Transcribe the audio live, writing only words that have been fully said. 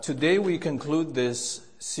Today we conclude this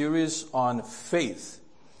series on faith.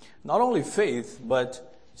 Not only faith,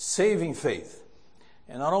 but saving faith.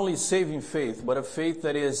 And not only saving faith, but a faith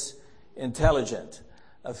that is intelligent.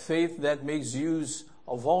 A faith that makes use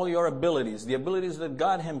of all your abilities, the abilities that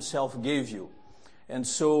God Himself gave you. And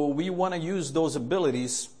so we want to use those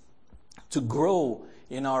abilities to grow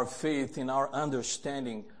in our faith, in our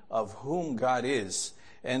understanding of whom God is,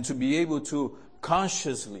 and to be able to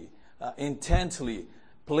consciously, intently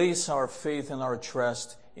place our faith and our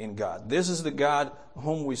trust in God. This is the God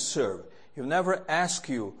whom we serve. He'll never ask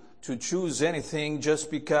you to choose anything just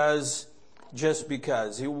because.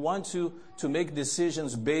 He wants you to make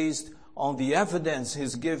decisions based on the evidence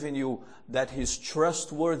He's given you that He's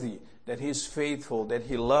trustworthy, that He's faithful, that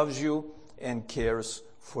He loves you and cares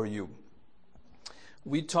for you.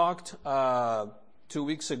 We talked 2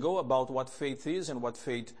 weeks ago about what faith is and what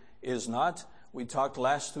faith is not. We talked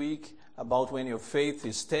last week about when your faith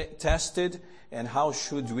is tested and how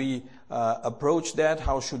should we approach that,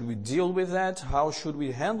 how should we deal with that, how should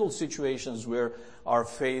we handle situations where our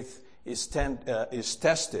faith is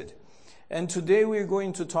tested. And today we're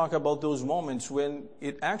going to talk about those moments when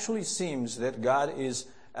it actually seems that God is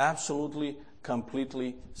absolutely,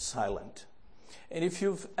 completely silent. And if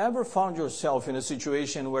you've ever found yourself in a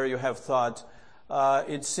situation where you have thought,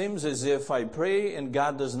 it seems as if I pray and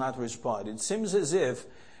God does not respond. It seems as if,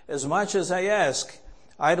 as much as I ask,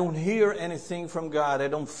 I don't hear anything from God. I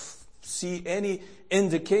don't see any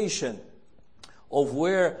indication of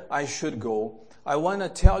where I should go. I want to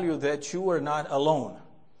tell you that you are not alone.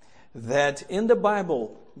 That in the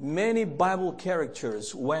Bible, many Bible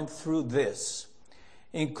characters went through this,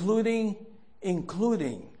 including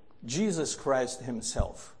Jesus Christ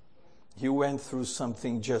Himself. He went through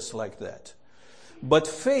something just like that. But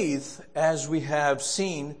faith, as we have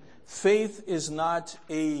seen, faith is not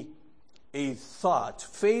a thought.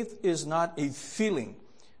 Faith is not a feeling.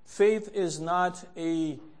 Faith is not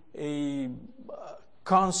a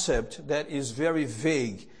concept that is very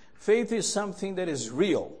vague. Faith is something that is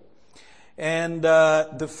real. And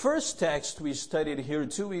the first text we studied here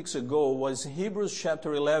 2 weeks ago was Hebrews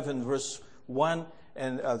chapter 11, verse 1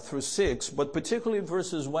 and through 6, but particularly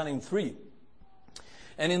verses 1 and 3.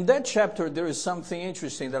 And in that chapter, there is something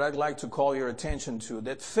interesting that I'd like to call your attention to,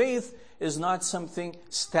 that faith is not something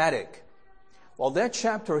static. Well, that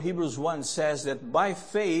chapter, Hebrews 1, says that by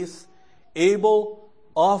faith, Abel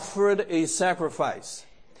offered a sacrifice.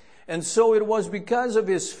 And so it was because of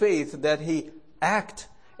his faith that he acted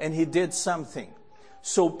and he did something.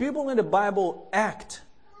 So people in the Bible act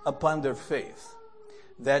upon their faith.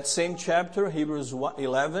 That same chapter, Hebrews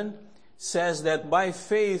 11, says that by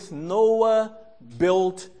faith, Noah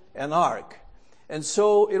built an ark. And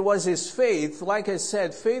so it was his faith. Like I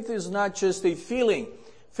said, faith is not just a feeling.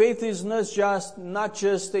 Faith is not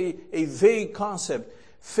just a vague concept.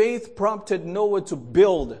 Faith prompted Noah to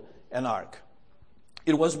build an ark.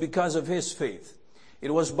 It was because of his faith.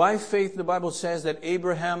 It was by faith, the Bible says, that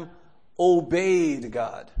Abraham obeyed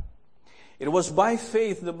God. It was by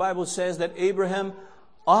faith, the Bible says, that Abraham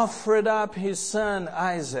offered up his son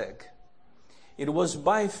Isaac. It was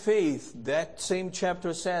by faith, that same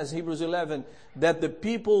chapter says, Hebrews 11, that the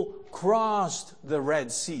people crossed the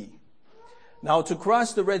Red Sea. Now, to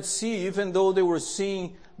cross the Red Sea, even though they were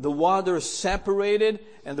seeing the waters separated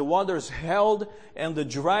and the waters held and the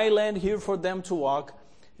dry land here for them to walk,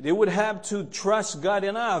 they would have to trust God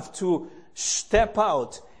enough to step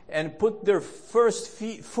out and put their first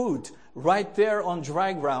foot right there on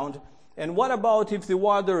dry ground. And what about if the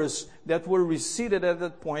waters that were receded at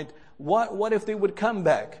that point, what if they would come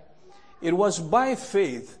back? It was by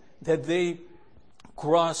faith that they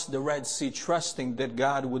crossed the Red Sea, trusting that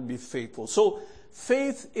God would be faithful. So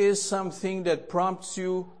faith is something that prompts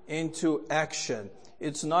you into action.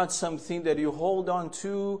 It's not something that you hold on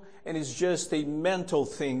to and it's just a mental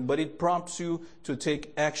thing, but it prompts you to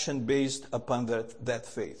take action based upon that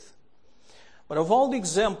faith. But of all the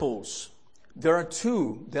examples, there are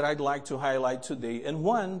two that I'd like to highlight today.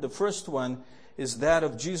 And the first one, is that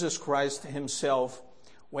of Jesus Christ Himself,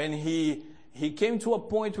 when He came to a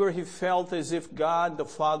point where He felt as if God the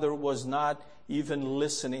Father was not even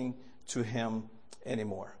listening to Him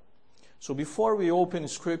anymore. So before we open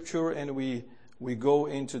Scripture and we go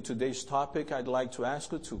into today's topic, I'd like to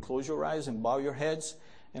ask you to close your eyes and bow your heads,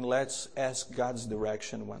 and let's ask God's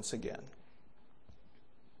direction once again.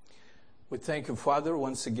 We thank you, Father,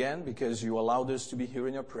 once again, because you allowed us to be here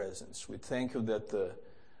in your presence. We thank you that the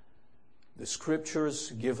Scriptures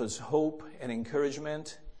give us hope and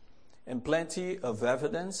encouragement and plenty of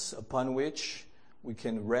evidence upon which we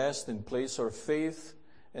can rest and place our faith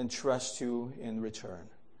and trust you in return.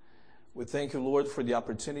 We thank you, Lord, for the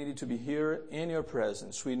opportunity to be here in your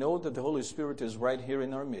presence. We know that the Holy Spirit is right here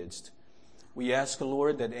in our midst. We ask,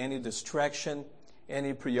 Lord, that any distraction,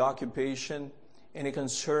 any preoccupation, any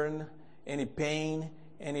concern, any pain,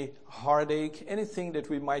 any heartache, anything that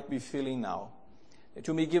we might be feeling now, that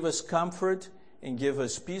you may give us comfort and give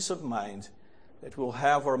us peace of mind, that we'll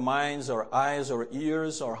have our minds, our eyes, our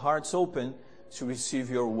ears, our hearts open to receive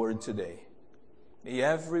your word today. May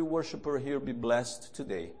every worshiper here be blessed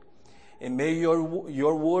today. And may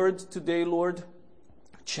your word today, Lord,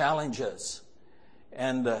 challenge us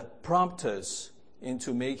and prompt us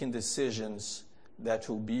into making decisions that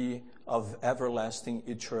will be of everlasting,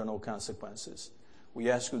 eternal consequences.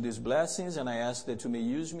 We ask you these blessings, and I ask that you may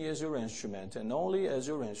use me as your instrument, and only as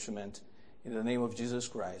your instrument, in the name of Jesus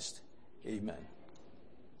Christ. Amen.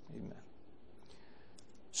 Amen.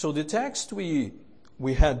 So the text we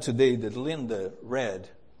had today that Linda read,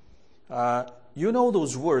 you know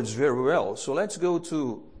those words very well. So let's go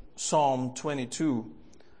to Psalm 22,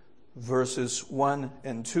 verses 1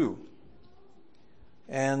 and 2.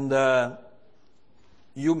 And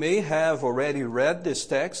you may have already read this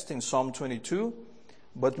text in Psalm 22,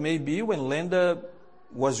 but maybe when Linda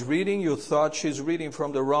was reading, you thought she's reading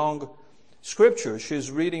from the wrong scripture. She's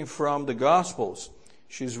reading from the Gospels.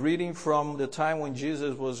 She's reading from the time when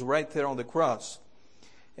Jesus was right there on the cross.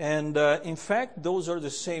 And in fact, those are the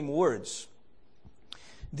same words.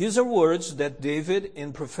 These are words that David,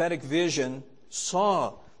 in prophetic vision,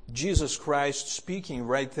 saw Jesus Christ speaking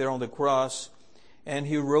right there on the cross, and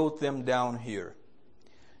he wrote them down here.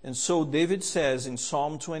 And so David says in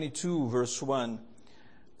Psalm 22, verse 1,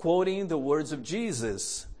 quoting the words of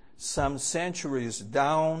Jesus, some centuries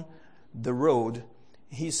down the road,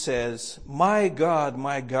 he says, my God,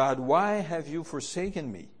 why have you forsaken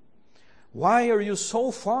me? Why are you so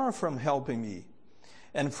far from helping me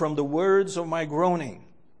and from the words of my groaning?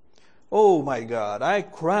 Oh my God, I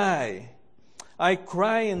cry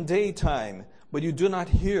in daytime, but you do not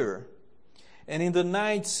hear, and in the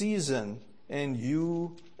night season,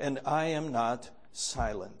 and I am not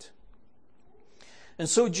silent. And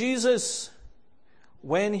so Jesus,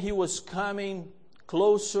 when he was coming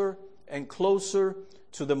closer and closer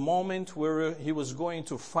to the moment where he was going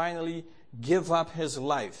to finally give up his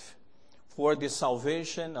life for the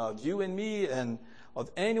salvation of you and me and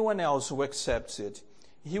of anyone else who accepts it,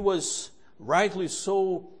 he was rightly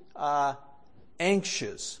so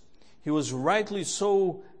anxious. He was rightly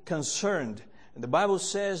so concerned. And the Bible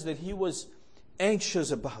says that he was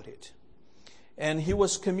anxious about it. And he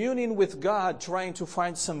was communing with God, trying to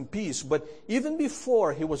find some peace. But even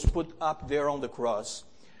before he was put up there on the cross,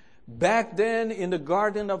 back then in the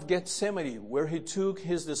Garden of Gethsemane, where he took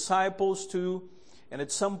his disciples to, and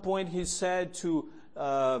at some point he said to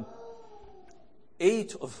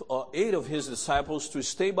eight of his disciples to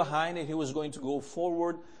stay behind, and he was going to go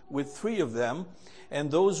forward with 3 of them.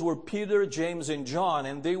 And those were Peter, James, and John.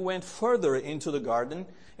 And they went further into the garden.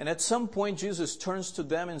 And at some point, Jesus turns to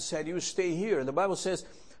them and said, you stay here. And the Bible says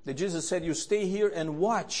that Jesus said, you stay here and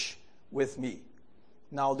watch with me.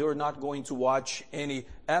 Now, they were not going to watch any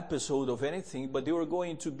episode of anything, but they were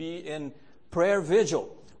going to be in prayer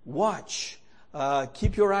vigil. Watch.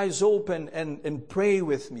 Keep your eyes open and pray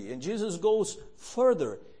with me. And Jesus goes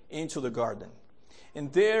further into the garden.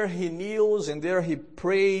 And there he kneels, and there he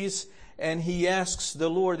prays, and he asks the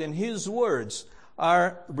Lord. And his words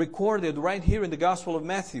are recorded right here in the Gospel of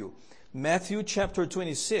Matthew. Matthew chapter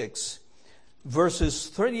 26, verses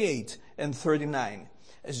 38 and 39.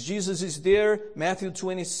 As Jesus is there, Matthew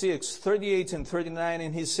 26, 38 and 39,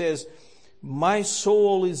 and he says, my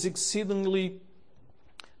soul is exceedingly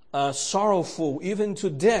sorrowful, even to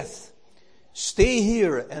death. Stay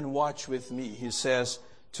here and watch with me, he says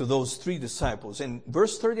to those 3 disciples. In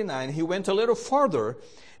verse 39, he went a little farther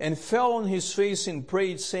and fell on his face and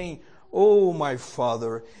prayed, saying, oh, my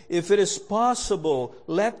Father, if it is possible,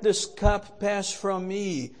 let this cup pass from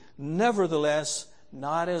me. Nevertheless,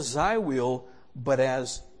 not as I will, but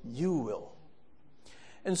as you will.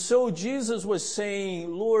 And so Jesus was saying,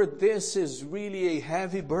 Lord, this is really a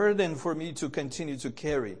heavy burden for me to continue to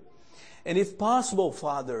carry. And if possible,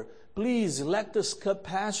 Father, please let this cup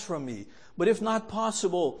pass from me. But if not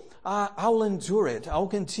possible, I'll endure it. I'll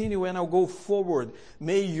continue and I'll go forward.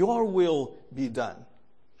 May your will be done.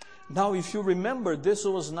 Now, if you remember, this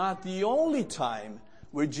was not the only time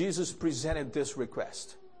where Jesus presented this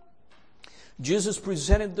request. Jesus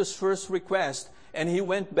presented this first request, and he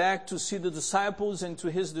went back to see the disciples, and to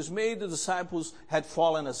his dismay, the disciples had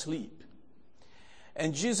fallen asleep.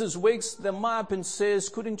 And Jesus wakes them up and says,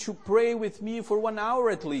 couldn't you pray with me for 1 hour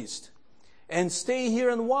at least? And stay here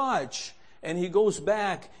and watch. And he goes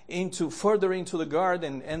back further into the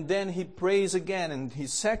garden, and then he prays again. And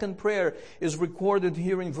his second prayer is recorded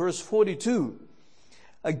here in verse 42.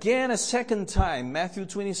 Again a second time, Matthew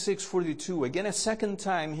 26:42. Again a second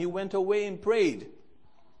time he went away and prayed,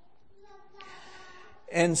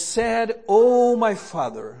 and said, "O my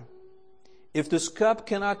Father, if this cup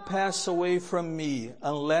cannot pass away from me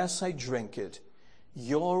unless I drink it,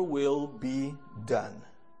 your will be done."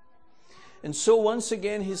 And so once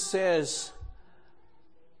again he says,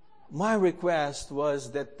 my request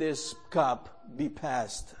was that this cup be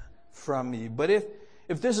passed from me. But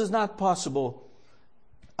if this is not possible,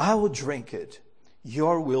 I will drink it.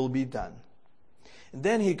 Your will be done. And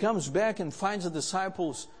then he comes back and finds the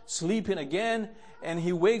disciples sleeping again, and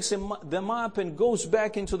he wakes them up and goes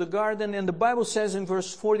back into the garden. And the Bible says in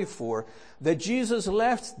verse 44 that Jesus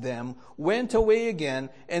left them, went away again,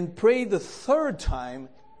 and prayed the third time,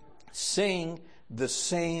 saying the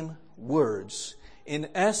same words. In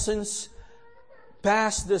essence,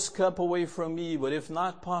 pass this cup away from me, but if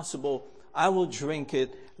not possible, I will drink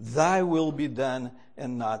it. Thy will be done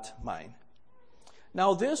and not mine.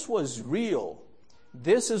 Now this was real.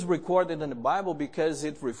 This is recorded in the Bible because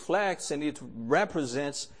it reflects and it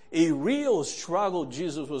represents a real struggle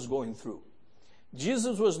Jesus was going through.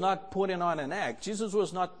 Jesus was not putting on an act. Jesus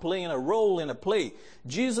was not playing a role in a play.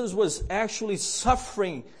 Jesus was actually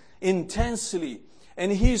suffering intensely.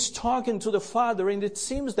 And he's talking to the Father, and it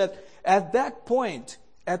seems that at that point,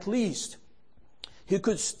 at least, he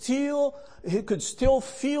could still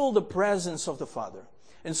feel the presence of the Father.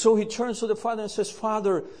 And so he turns to the Father and says,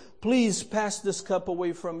 "Father, please pass this cup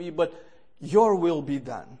away from me, but your will be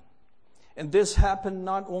done." And this happened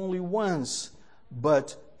not only once,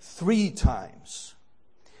 but 3 times.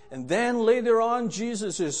 And then later on,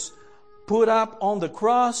 Jesus is put up on the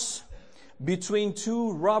cross between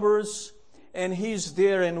 2 robbers, and he's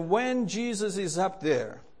there. And when Jesus is up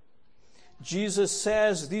there, Jesus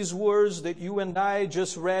says these words that you and I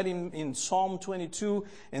just read in Psalm 22,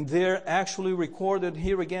 and they're actually recorded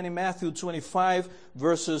here again in Matthew 25,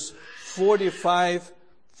 verses 45,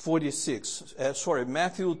 46.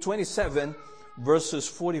 Matthew 27, verses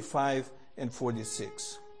 45 and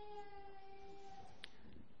 46.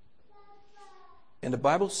 And the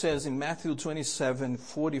Bible says in Matthew 27,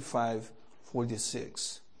 45,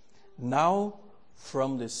 46, "Now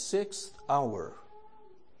from the 6th hour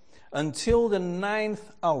until the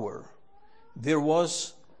 9th hour, there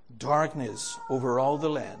was darkness over all the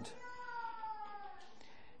land.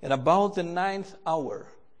 And about the 9th hour,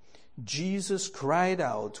 Jesus cried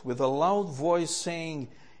out with a loud voice, saying,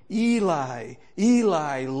 Eli,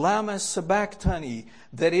 Eli, lama sabachthani,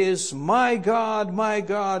 that is, my God,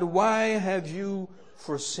 why have you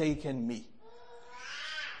forsaken me?"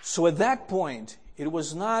 So at that point, it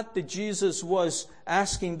was not that Jesus was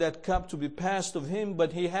asking that cup to be passed of him,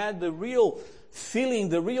 but he had the real feeling,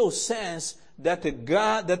 the real sense that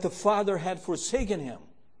the Father had forsaken him.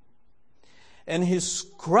 And his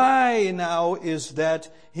cry now is that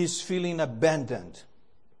he's feeling abandoned.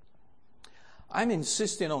 I'm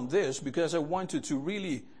insisting on this because I want you to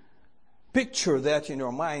really picture that in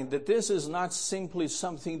your mind, that this is not simply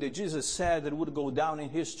something that Jesus said that would go down in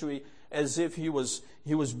history as if he was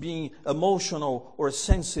being emotional or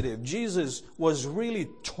sensitive. Jesus was really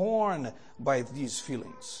torn by these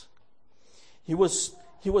feelings. He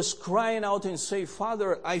was crying out and saying,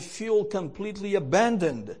 "Father, I feel completely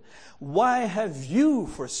abandoned. Why have you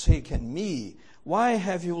forsaken me? Why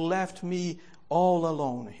have you left me all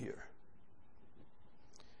alone here?"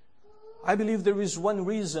 I believe there is one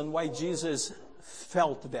reason why Jesus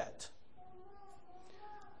felt that.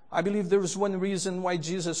 I believe there is one reason why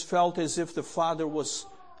Jesus felt as if the Father was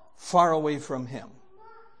far away from him.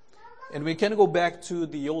 And we can go back to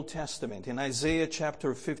the Old Testament in Isaiah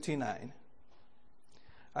chapter 59.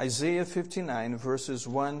 Isaiah 59 verses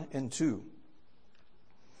 1 and 2.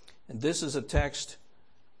 And this is a text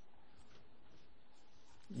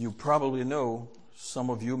you probably know. Some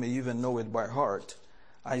of you may even know it by heart.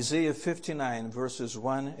 Isaiah 59 verses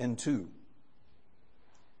 1 and 2.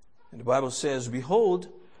 And the Bible says, "Behold,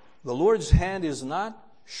 the Lord's hand is not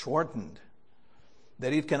shortened,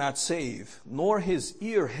 that it cannot save, nor his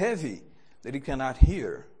ear heavy, that it cannot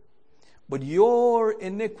hear. But your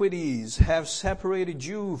iniquities have separated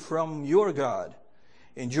you from your God,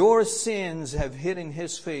 and your sins have hidden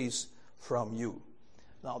his face from you."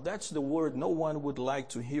 Now that's the word no one would like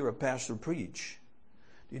to hear a pastor preach.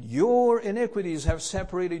 Your iniquities have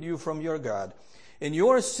separated you from your God, and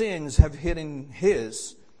your sins have hidden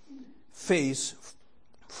his face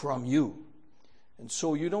from you. And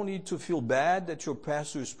so you don't need to feel bad that your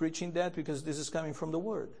pastor is preaching that, because this is coming from the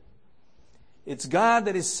Word. It's God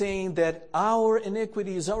that is saying that our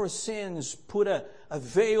iniquities, our sins, put a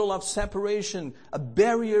veil of separation, a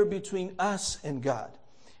barrier between us and God.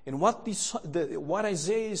 And what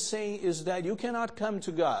Isaiah is saying is that you cannot come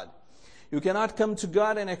to God. You cannot come to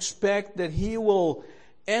God and expect that He will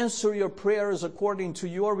answer your prayers according to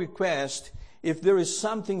your request if there is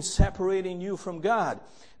something separating you from God.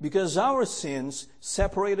 Because our sins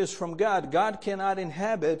separate us from God. God cannot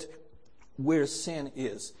inhabit where sin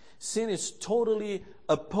is. Sin is totally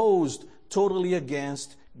opposed, totally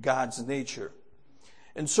against God's nature.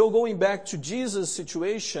 And so going back to Jesus'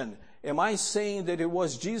 situation, am I saying that it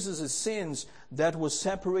was Jesus' sins that was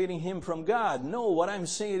separating Him from God? No, what I'm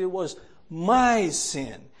saying, it was my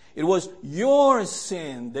sin. It was your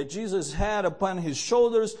sin that Jesus had upon His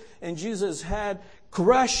shoulders, and Jesus had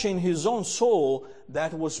crushing His own soul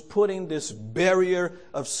that was putting this barrier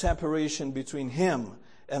of separation between Him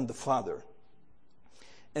and the Father.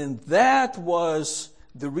 And that was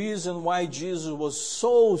the reason why Jesus was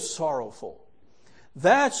so sorrowful.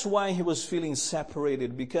 That's why He was feeling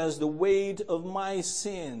separated, because the weight of my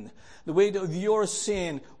sin, the weight of your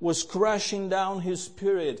sin was crushing down His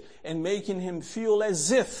spirit and making Him feel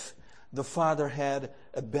as if the Father had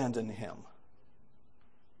abandoned Him.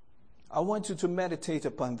 I want you to meditate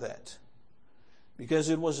upon that, because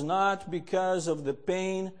it was not because of the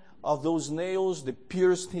pain of those nails that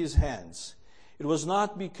pierced His hands. It was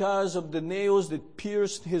not because of the nails that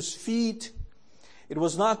pierced His feet. It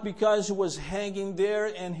was not because He was hanging there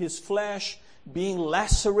and His flesh being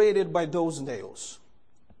lacerated by those nails.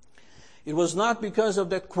 It was not because of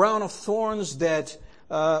that crown of thorns that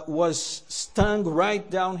was stung right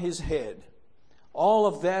down His head. All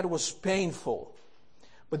of that was painful.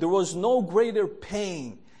 But there was no greater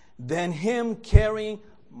pain than Him carrying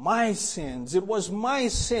my sins. It was my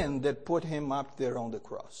sin that put Him up there on the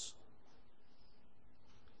cross.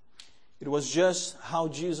 It was just how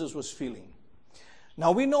Jesus was feeling.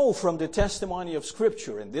 Now we know from the testimony of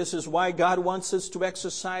Scripture, and this is why God wants us to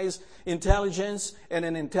exercise intelligence and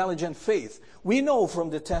an intelligent faith. We know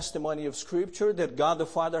from the testimony of Scripture that God the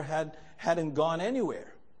Father hadn't gone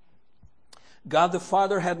anywhere. God the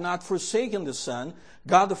Father had not forsaken the Son.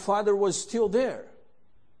 God the Father was still there.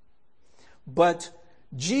 But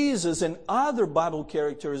Jesus and other Bible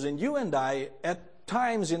characters, and you and I, at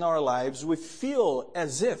times in our lives, we feel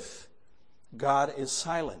as if God is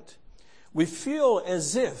silent. We feel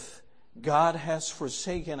as if God has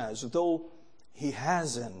forsaken us, though He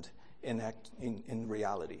hasn't in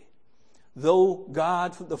reality. Though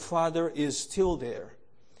God the Father is still there.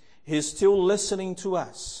 He is still listening to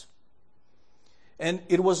us. And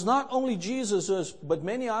it was not only Jesus, but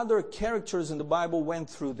many other characters in the Bible went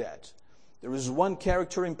through that. There is one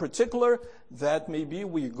character in particular that maybe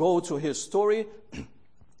we go to his story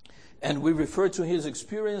and we refer to his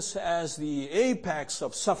experience as the apex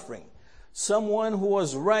of suffering. Someone who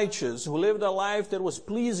was righteous, who lived a life that was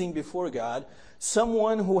pleasing before God.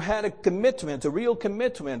 Someone who had a commitment, a real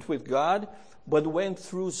commitment with God, but went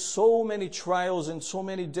through so many trials and so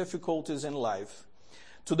many difficulties in life.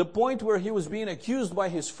 To the point where he was being accused by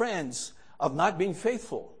his friends of not being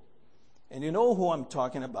faithful. And you know who I'm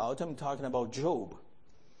talking about. I'm talking about Job.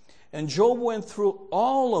 And Job went through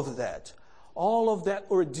all of that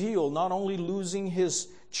ordeal, not only losing his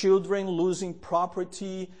children, losing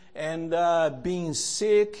property, and being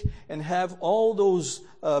sick, and have all those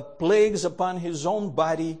plagues upon his own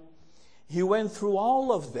body. He went through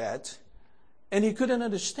all of that, and he couldn't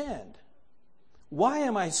understand. Why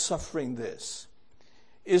am I suffering this?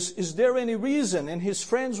 Is there any reason? And his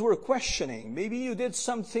friends were questioning. Maybe you did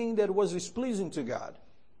something that was displeasing to God.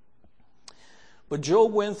 But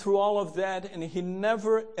Job went through all of that, and he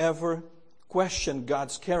never ever questioned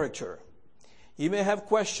God's character. He may have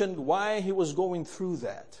questioned why he was going through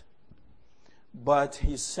that. But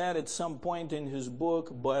he said at some point in his book,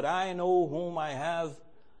 "But I know whom I have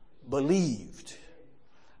believed."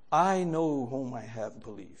 I know whom I have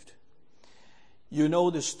believed. You know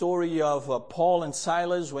the story of Paul and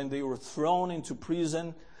Silas when they were thrown into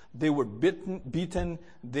prison. They were beaten.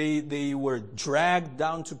 They were dragged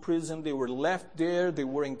down to prison. They were left there. They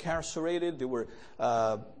were incarcerated. They were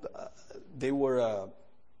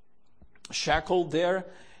shackled there.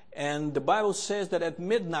 And the Bible says that at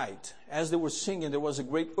midnight, as they were singing, there was a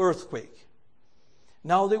great earthquake.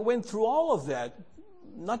 Now they went through all of that,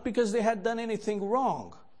 not because they had done anything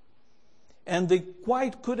wrong. And they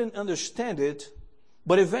quite couldn't understand it,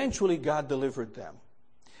 but eventually God delivered them.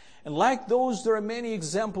 And like those, there are many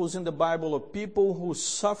examples in the Bible of people who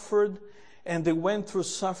suffered and they went through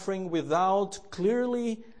suffering without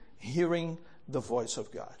clearly hearing the voice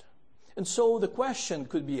of God. And so the question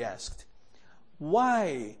could be asked,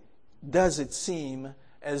 why does it seem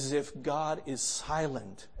as if God is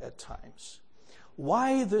silent at times?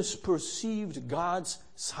 Why this perceived God's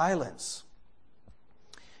silence?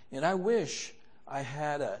 And I wish I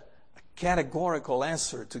had a categorical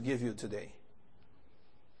answer to give you today.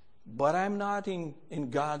 But I'm not in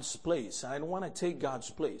God's place. I don't want to take God's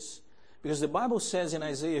place. Because the Bible says in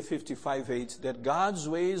Isaiah 55:8 that God's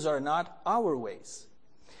ways are not our ways.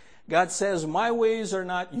 God says, my ways are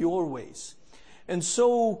not your ways. And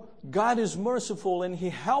so God is merciful and He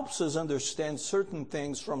helps us understand certain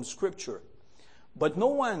things from Scripture. But no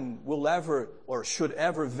one will ever or should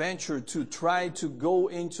ever venture to try to go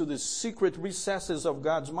into the secret recesses of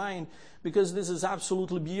God's mind, because this is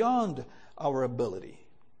absolutely beyond our ability.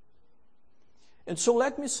 And so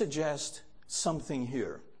let me suggest something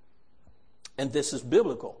here. And this is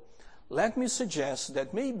biblical. Let me suggest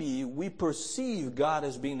that maybe we perceive God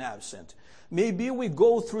as being absent. Maybe we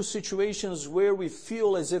go through situations where we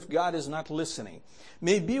feel as if God is not listening.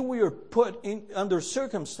 Maybe we are put under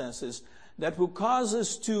circumstances that will cause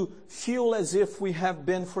us to feel as if we have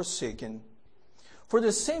been forsaken. For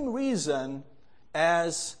the same reason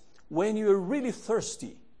as when you're really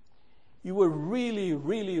thirsty, you are really,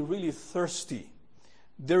 really, really thirsty,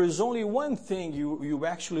 there is only one thing you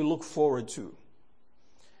actually look forward to.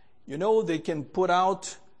 You know, they can put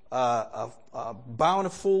out a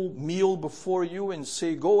bountiful meal before you and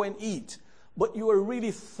say, go and eat. But you are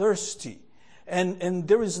really thirsty. And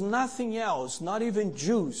there is nothing else, not even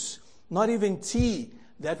juice, not even tea,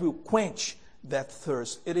 that will quench that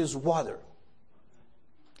thirst. It is water.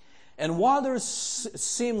 And water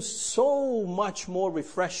seems so much more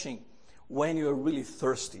refreshing when you're really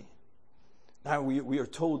thirsty. Now we are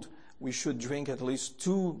told we should drink at least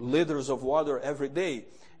 2 liters of water every day.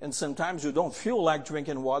 And sometimes you don't feel like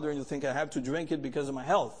drinking water and you think, I have to drink it because of my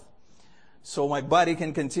health, so my body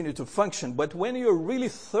can continue to function. But when you're really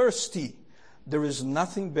thirsty, there is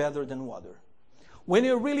nothing better than water. When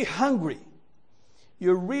you're really hungry,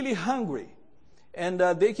 and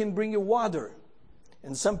they can bring you water.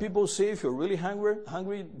 And some people say if you're really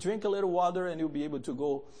hungry, drink a little water and you'll be able to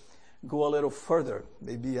go a little further,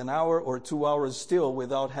 maybe an hour or 2 hours still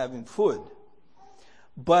without having food.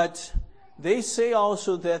 But they say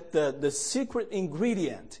also that the secret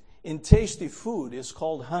ingredient in tasty food is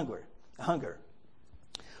called hunger.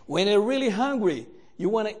 When you're really hungry, you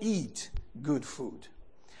want to eat good food.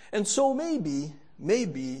 And so maybe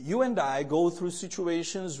you and I go through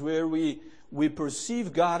situations where we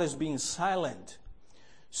perceive God as being silent,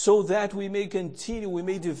 so that we may continue, we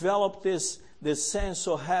may develop this sense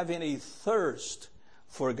of having a thirst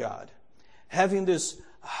for God, having this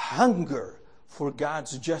hunger for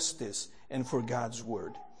God's justice and for God's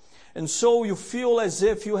word. And so you feel as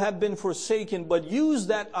if you have been forsaken, but use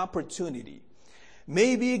that opportunity.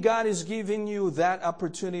 Maybe God is giving you that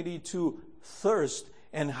opportunity to thirst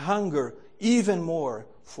and hunger even more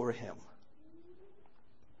for Him.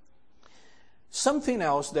 Something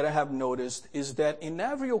else that I have noticed is that in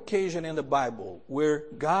every occasion in the Bible where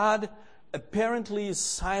God apparently is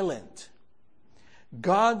silent,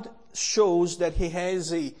 God shows that He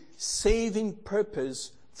has a saving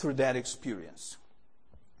purpose through that experience.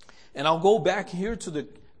 And I'll go back here to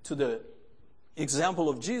the example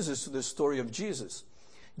of Jesus, to the story of Jesus.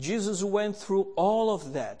 Jesus went through all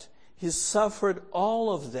of that. He suffered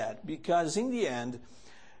all of that because in the end,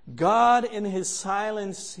 God in His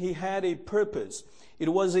silence, He had a purpose. It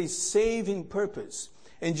was a saving purpose.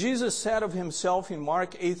 And Jesus said of Himself in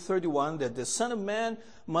Mark 8:31 that the Son of Man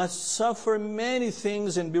must suffer many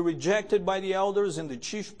things and be rejected by the elders and the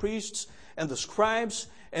chief priests and the scribes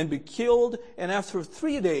and be killed, and after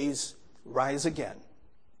 3 days rise again.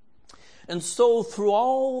 And so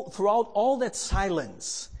throughout all that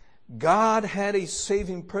silence, God had a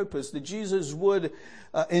saving purpose that Jesus would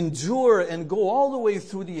endure and go all the way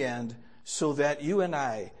through the end so that you and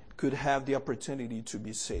I could have the opportunity to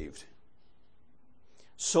be saved.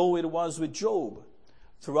 So it was with Job.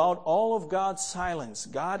 Throughout all of God's silence,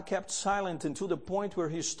 God kept silent until the point where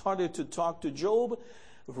He started to talk to Job.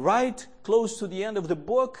 Right close to the end of the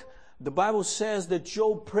book, the Bible says that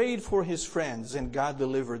Job prayed for his friends and God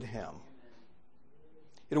delivered him.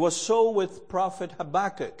 It was so with prophet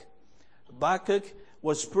Habakkuk. Habakkuk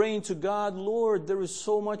was praying to God, Lord, there is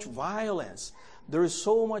so much violence. There is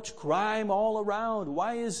so much crime all around.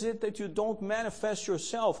 Why is it that you don't manifest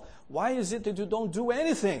yourself? Why is it that you don't do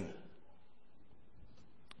anything?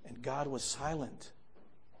 And God was silent.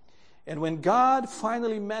 And when God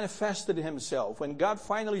finally manifested Himself, when God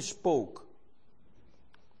finally spoke,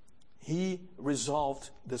 He resolved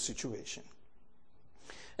the situation.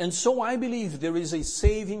 And so I believe there is a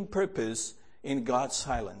saving purpose in God's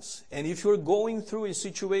silence. And if you're going through a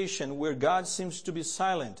situation where God seems to be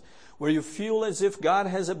silent, where you feel as if God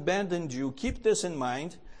has abandoned you, keep this in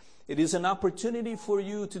mind. It is an opportunity for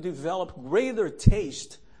you to develop greater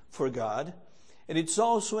taste for God. And it's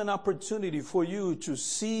also an opportunity for you to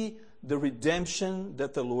see the redemption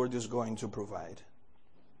that the Lord is going to provide.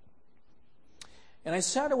 And I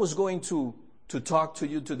said I was going to talk to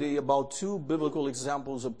you today about two biblical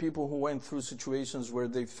examples of people who went through situations where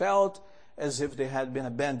they felt as if they had been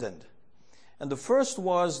abandoned. And the first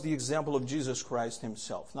was the example of Jesus Christ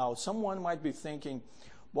himself. Now, someone might be thinking,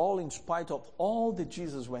 well, in spite of all that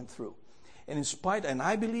Jesus went through, and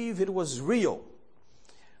I believe it was real,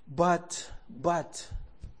 but,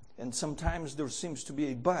 and sometimes there seems to be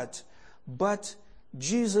a but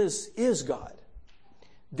Jesus is God.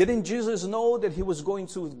 Didn't Jesus know that he was going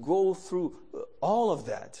to go through all of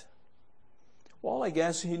that? Well, I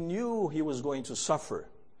guess he knew he was going to suffer.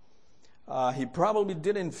 He probably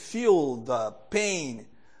didn't feel the pain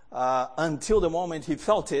until the moment he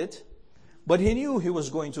felt it, but he knew he was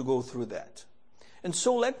going to go through that. And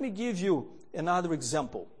so let me give you another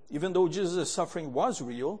example. Even though Jesus' suffering was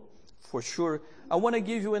real, for sure, I want to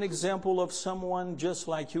give you an example of someone just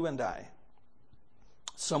like you and I.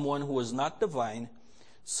 Someone who was not divine,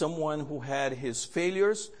 someone who had his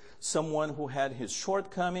failures, someone who had his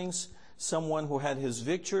shortcomings, someone who had his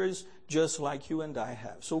victories, just like you and I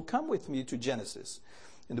have. So come with me to Genesis.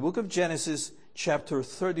 In the book of Genesis, chapter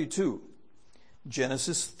 32.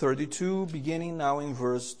 Genesis 32, beginning now in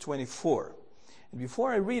verse 24. And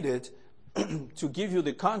before I read it, to give you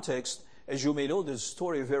the context, as you may know this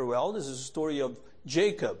story very well, this is a story of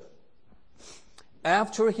Jacob.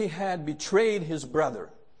 After he had betrayed his brother,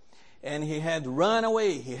 and he had run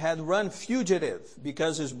away, he had run fugitive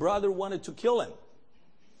because his brother wanted to kill him.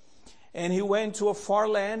 And he went to a far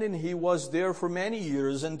land and he was there for many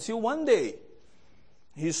years until one day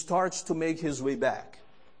he starts to make his way back.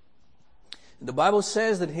 The Bible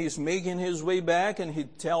says that he's making his way back and he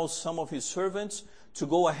tells some of his servants to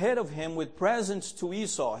go ahead of him with presents to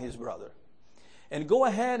Esau, his brother. And go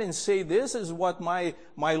ahead and say, this is what my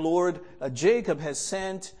Lord Jacob has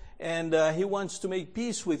sent, and he wants to make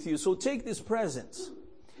peace with you. So take these presents.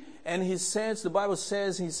 And he sends, the Bible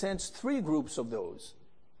says, he sends 3 groups of those.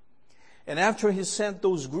 And after he sent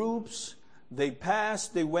those groups, they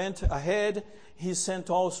passed, they went ahead. He sent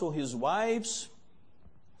also his wives.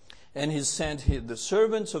 And he sent the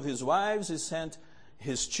servants of his wives. He sent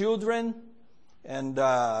his children. And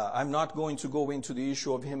I'm not going to go into the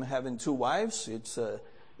issue of him having 2 wives. It's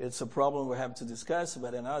a problem we have to discuss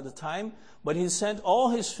about another time. But he sent all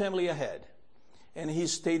his family ahead. And he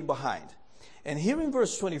stayed behind. And here in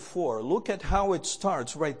verse 24, look at how it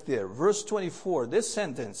starts right there. Verse 24, this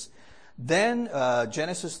sentence. Then,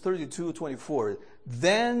 Genesis 32:24.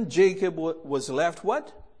 Then Jacob was left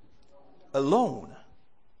what? Alone.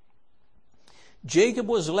 Jacob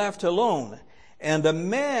was left alone, and a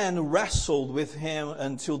man wrestled with him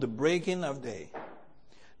until the breaking of day.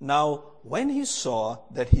 Now, when he saw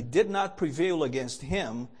that he did not prevail against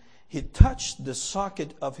him, he touched the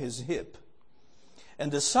socket of his hip.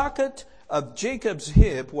 And the socket of Jacob's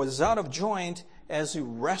hip was out of joint as he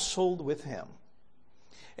wrestled with him.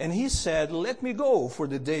 And he said, let me go, for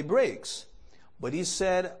the day breaks. But he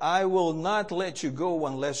said, I will not let you go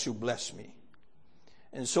unless you bless me.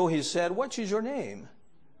 And so he said, what is your name?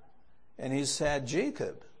 And he said,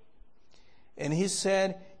 Jacob. And he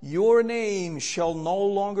said, your name shall no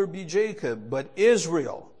longer be Jacob, but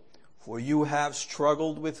Israel, for you have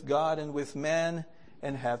struggled with God and with man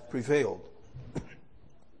and have prevailed.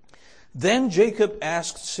 Then Jacob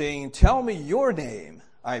asked, saying, tell me your name,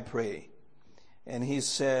 I pray. And he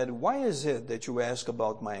said, why is it that you ask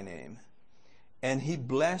about my name? And he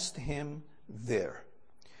blessed him there.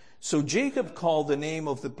 So Jacob called the name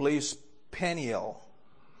of the place Peniel.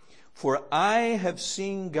 For I have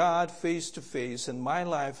seen God face to face, and my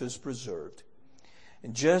life is preserved.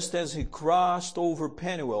 And just as he crossed over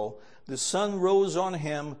Peniel, the sun rose on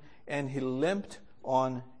him, and he limped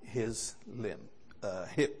on his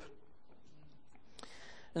hip.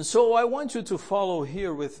 And so I want you to follow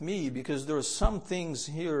here with me, because there are some things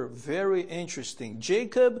here very interesting.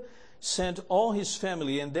 Jacob sent all his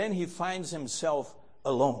family, and then he finds himself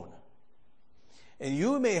alone. And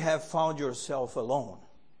you may have found yourself alone.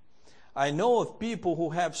 I know of people who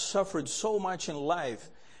have suffered so much in life,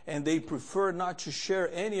 and they prefer not to share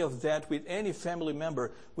any of that with any family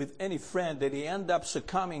member, with any friend, that they end up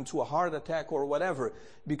succumbing to a heart attack or whatever,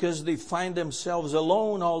 because they find themselves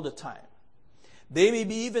alone all the time. They may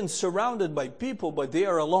be even surrounded by people, but they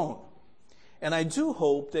are alone. And I do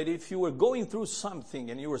hope that if you are going through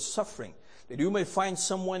something and you are suffering, that you may find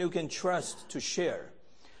someone you can trust to share.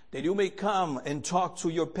 That you may come and talk to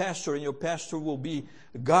your pastor, and your pastor will be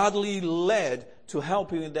godly led to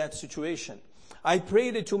help you in that situation. I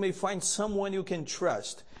pray that you may find someone you can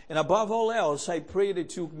trust. And above all else, I pray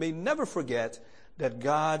that you may never forget that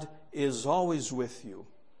God is always with you.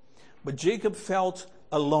 But Jacob felt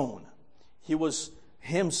alone. He was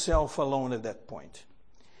himself alone at that point.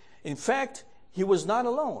 In fact, he was not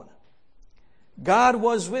alone. God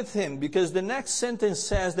was with him, because the next sentence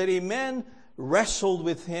says that a man wrestled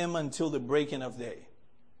with him until the breaking of day.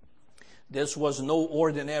 This was no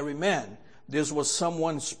ordinary man. This was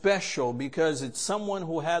someone special, because it's someone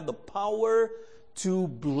who had the power to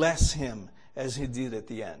bless him as he did at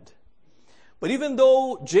the end. But even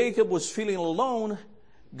though Jacob was feeling alone,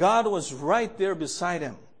 God was right there beside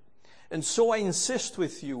him. And so I insist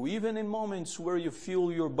with you, even in moments where you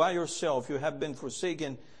feel you're by yourself, you have been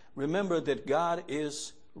forsaken, remember that God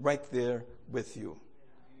is right there with you.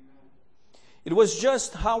 It was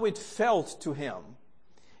just how it felt to him.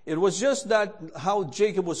 It was just that how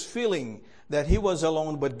Jacob was feeling, that he was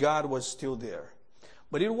alone, but God was still there.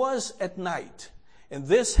 But it was at night. And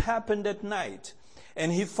this happened at night.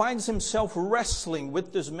 And he finds himself wrestling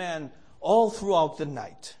with this man all throughout the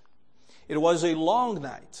night. It was a long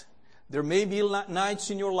night. There may be nights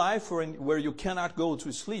in your life where you cannot go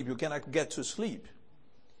to sleep. You cannot get to sleep.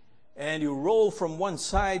 And you roll from one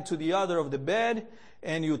side to the other of the bed,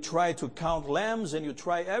 and you try to count lambs, and you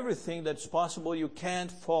try everything that's possible. You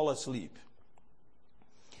can't fall asleep.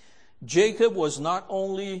 Jacob was not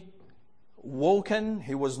only woken,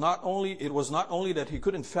 it was not only that he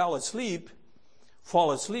couldn't fall asleep,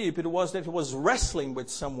 it was that he was wrestling with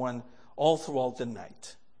someone all throughout the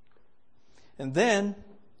night. And then,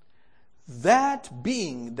 that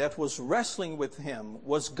being that was wrestling with him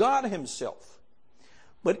was God himself.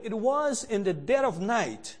 But it was in the dead of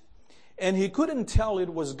night, and he couldn't tell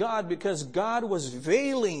it was God, because God was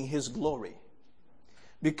veiling his glory.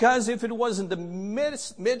 Because if it was in the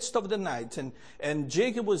midst of the night, and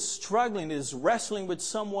Jacob was struggling, is wrestling with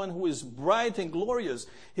someone who is bright and glorious,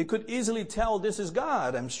 he could easily tell, this is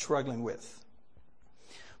God I'm struggling with.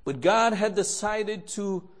 But God had decided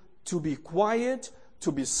to be quiet,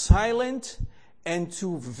 to be silent, and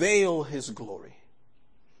to veil his glory.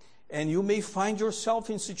 And you may find yourself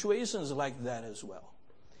in situations like that as well.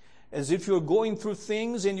 As if you're going through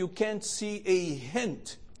things and you can't see a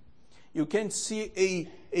hint. You can't see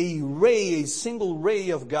a single ray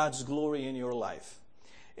of God's glory in your life.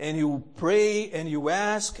 And you pray and you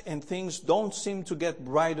ask, and things don't seem to get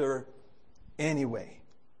brighter anyway.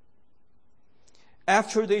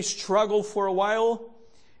 After they struggle for a while,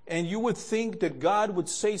 and you would think that God would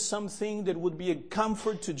say something that would be a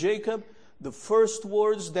comfort to Jacob, the first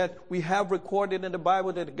words that we have recorded in the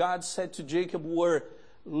Bible that God said to Jacob were,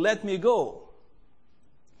 "Let me go.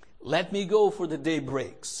 Let me go, for the day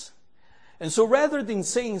breaks." And so rather than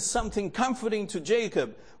saying something comforting to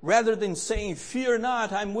Jacob, rather than saying, "Fear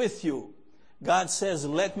not, I'm with you," God says,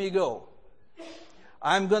 "Let me go.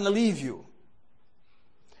 I'm going to leave you."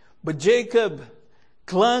 But Jacob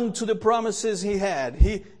clung to the promises he had.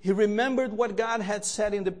 He remembered what God had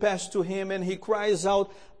said in the past to him, and he cries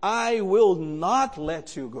out, "I will not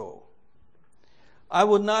let you go. I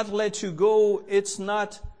will not let you go. It's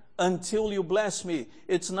not until you bless me.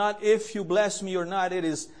 It's not if you bless me or not. It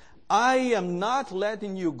is, I am not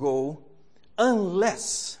letting you go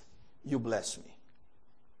unless you bless me."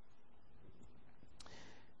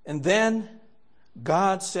 And then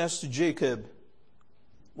God says to Jacob,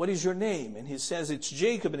 "What is your name?" And he says, "It's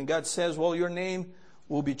Jacob." And God says, "Well, your name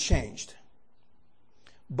will be changed."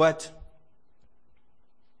 But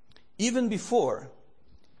even before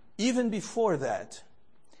that,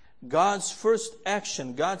 God's first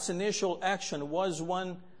action, God's initial action was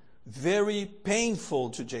one very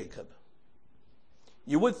painful to Jacob.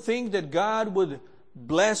 You would think that God would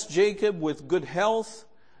bless Jacob with good health,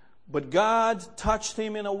 but God touched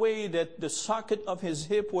him in a way that the socket of his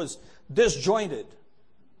hip was disjointed.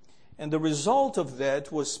 And the result of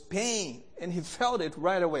that was pain, and he felt it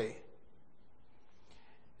right away.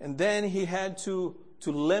 And then he had to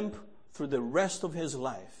limp through the rest of his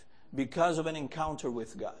life because of an encounter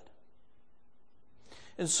with God.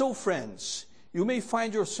 And so, friends, you may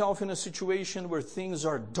find yourself in a situation where things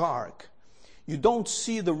are dark. You don't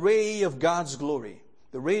see the ray of God's glory,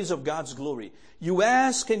 the rays of God's glory. You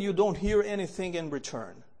ask and you don't hear anything in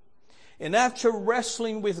return. And after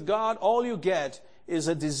wrestling with God, all you get is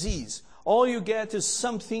a disease. All you get is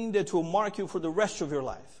something that will mark you for the rest of your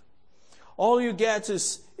life. All you get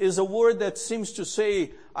is a word that seems to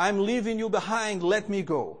say, "I'm leaving you behind, let me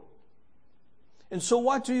go." And so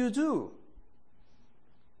what do?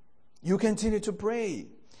 You continue to pray.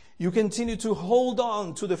 You continue to hold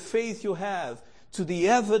on to the faith you have, to the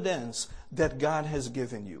evidence that God has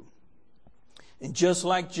given you. And just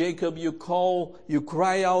like Jacob, you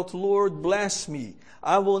cry out, Lord, bless me.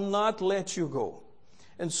 I will not let you go.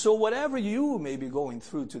 And so whatever you may be going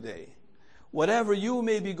through today, whatever you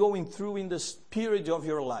may be going through in this period of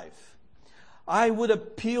your life, I would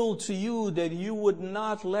appeal to you that you would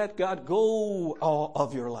not let God go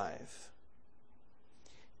of your life.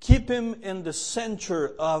 Keep Him at the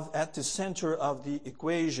center of the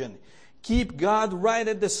equation. Keep God right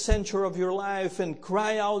at the center of your life and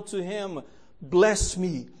cry out to Him, bless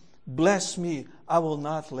me, I will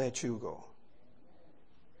not let you go.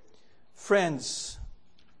 Friends,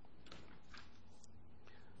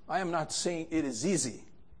 I am not saying it is easy.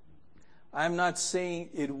 I am not saying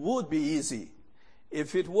it would be easy.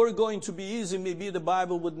 If it were going to be easy, maybe the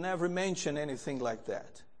Bible would never mention anything like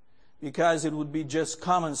that. Because it would be just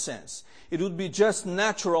common sense. It would be just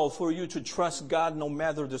natural for you to trust God no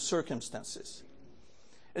matter the circumstances.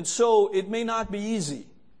 And so it may not be easy.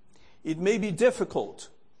 It may be difficult.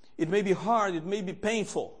 It may be hard. It may be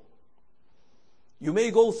painful. You may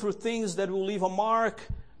go through things that will leave a mark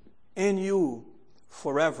in you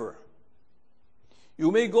forever.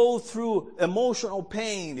 You may go through emotional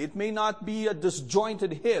pain. It may not be a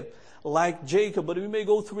disjointed hip like Jacob, but you may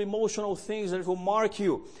go through emotional things that will mark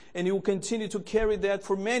you, and you will continue to carry that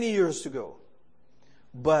for many years to go.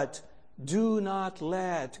 But do not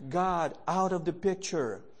let God out of the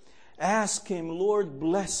picture. Ask Him, Lord,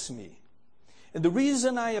 bless me. And the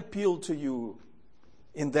reason I appeal to you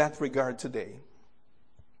in that regard today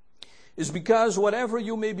is because whatever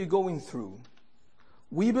you may be going through,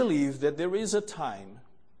 we believe that there is a time,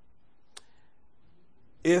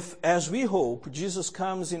 if, as we hope, Jesus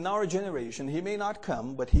comes in our generation. He may not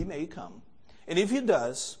come, but He may come. And if He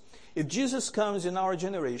does, if Jesus comes in our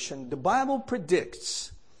generation, the Bible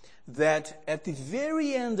predicts that at the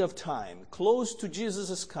very end of time, close to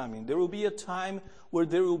Jesus' coming, there will be a time where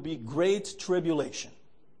there will be great tribulation.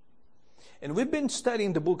 And we've been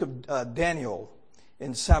studying the book of Daniel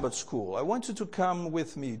in Sabbath school. I want you to come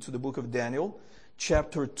with me to the book of Daniel,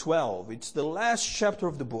 chapter 12. It's the last chapter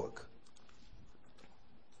of the book.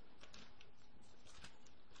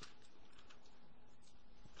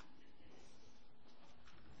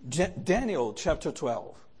 Daniel chapter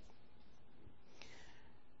 12.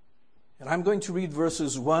 And I'm going to read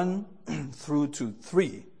verses 1 through to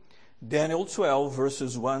 3. Daniel 12,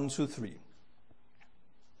 verses 1 to 3.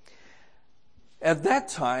 At that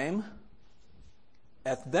time,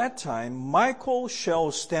 Michael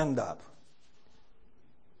shall stand up,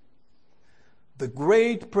 the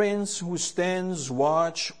great prince who stands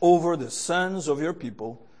watch over the sons of your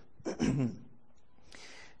people.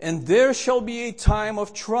 And there shall be a time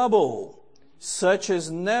of trouble, such as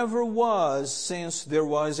never was since there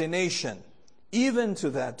was a nation, even to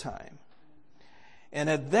that time. And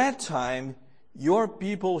at that time, your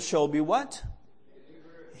people shall be what?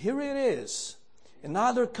 Here it is.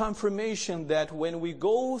 Another confirmation that when we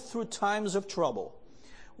go through times of trouble,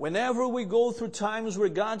 whenever we go through times where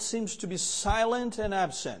God seems to be silent and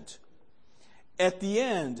absent, at the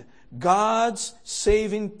end, God's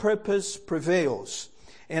saving purpose prevails.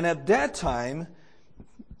 And at that time,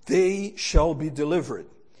 they shall be delivered.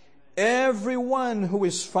 Everyone who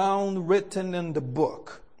is found written in the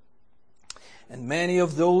book. And many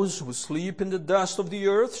of those who sleep in the dust of the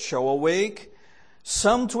earth shall awake,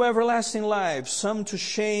 some to everlasting life, some to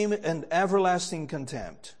shame and everlasting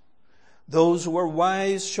contempt. Those who are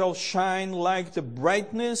wise shall shine like the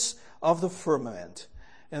brightness of the firmament,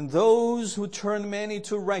 and those who turn many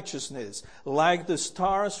to righteousness like the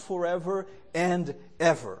stars forever and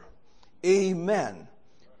ever. Amen.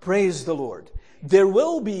 Praise the Lord. There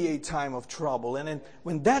will be a time of trouble, and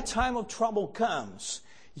when that time of trouble comes,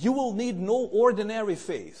 you will need no ordinary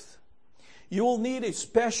faith. You will need a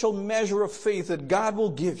special measure of faith that God will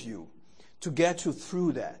give you to get you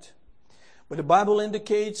through that. But the Bible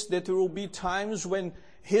indicates that there will be times when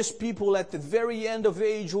His people at the very end of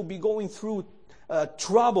age will be going through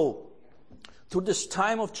trouble, through this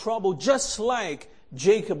time of trouble, just like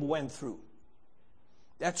Jacob went through.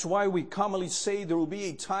 That's why we commonly say there will be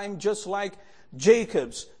a time just like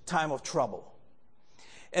Jacob's time of trouble.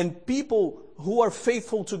 And people who are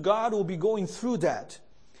faithful to God will be going through that.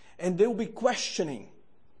 And they will be questioning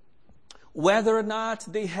whether or not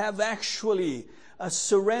they have actually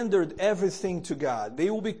surrendered everything to God.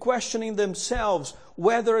 They will be questioning themselves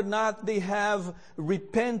whether or not they have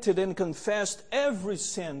repented and confessed every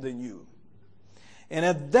sin they knew. And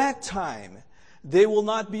at that time, they will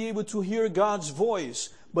not be able to hear God's voice,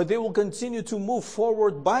 but they will continue to move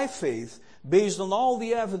forward by faith based on all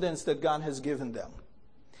the evidence that God has given them.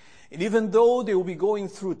 And even though they will be going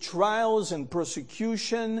through trials and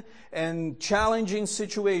persecution and challenging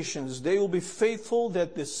situations, they will be faithful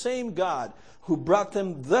that the same God who brought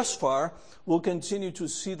them thus far will continue to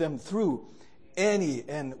see them through any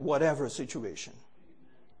and whatever situation.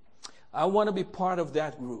 I want to be part of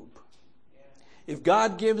that group. If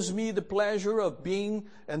God gives me the pleasure of being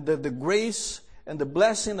and the grace and the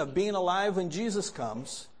blessing of being alive when Jesus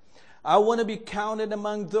comes, I want to be counted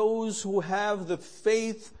among those who have the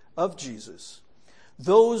faith of Jesus.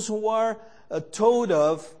 Those who are told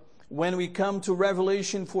of when we come to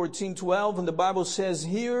Revelation 14:12, and the Bible says,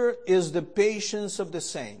 "Here is the patience of the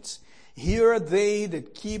saints. Here are they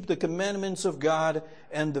that keep the commandments of God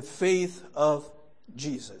and the faith of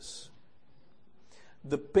Jesus."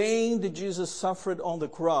 The pain that Jesus suffered on the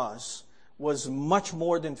cross was much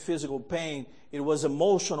more than physical pain. It was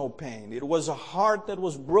emotional pain. It was a heart that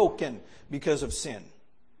was broken because of sin.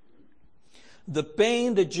 The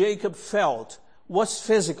pain that Jacob felt was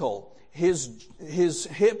physical. His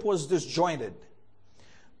hip was disjointed.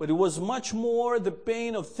 But it was much more the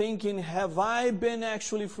pain of thinking, have I been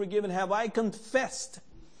actually forgiven? Have I confessed?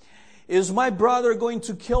 Is my brother going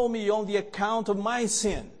to kill me on the account of my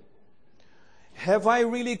sin? Have I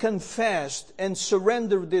really confessed and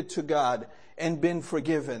surrendered it to God and been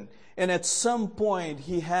forgiven? And at some point,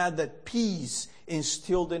 he had that peace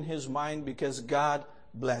instilled in his mind because God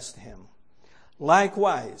blessed him.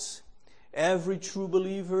 Likewise, every true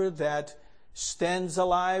believer that stands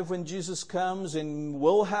alive when Jesus comes and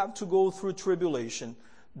will have to go through tribulation,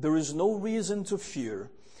 there is no reason to fear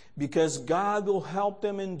because God will help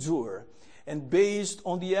them endure. And based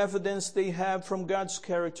on the evidence they have from God's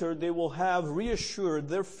character, they will have reassured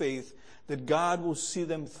their faith that God will see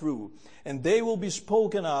them through. And they will be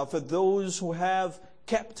spoken of as those who have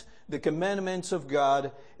kept the commandments of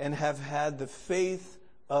God and have had the faith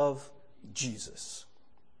of Jesus.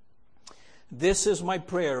 This is my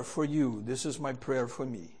prayer for you. This is my prayer for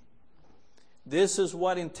me. This is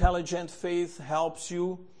what intelligent faith helps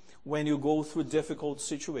you when you go through difficult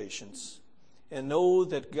situations. And know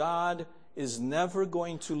that God is never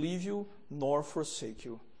going to leave you nor forsake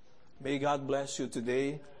you. May God bless you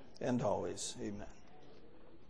today and always. Amen.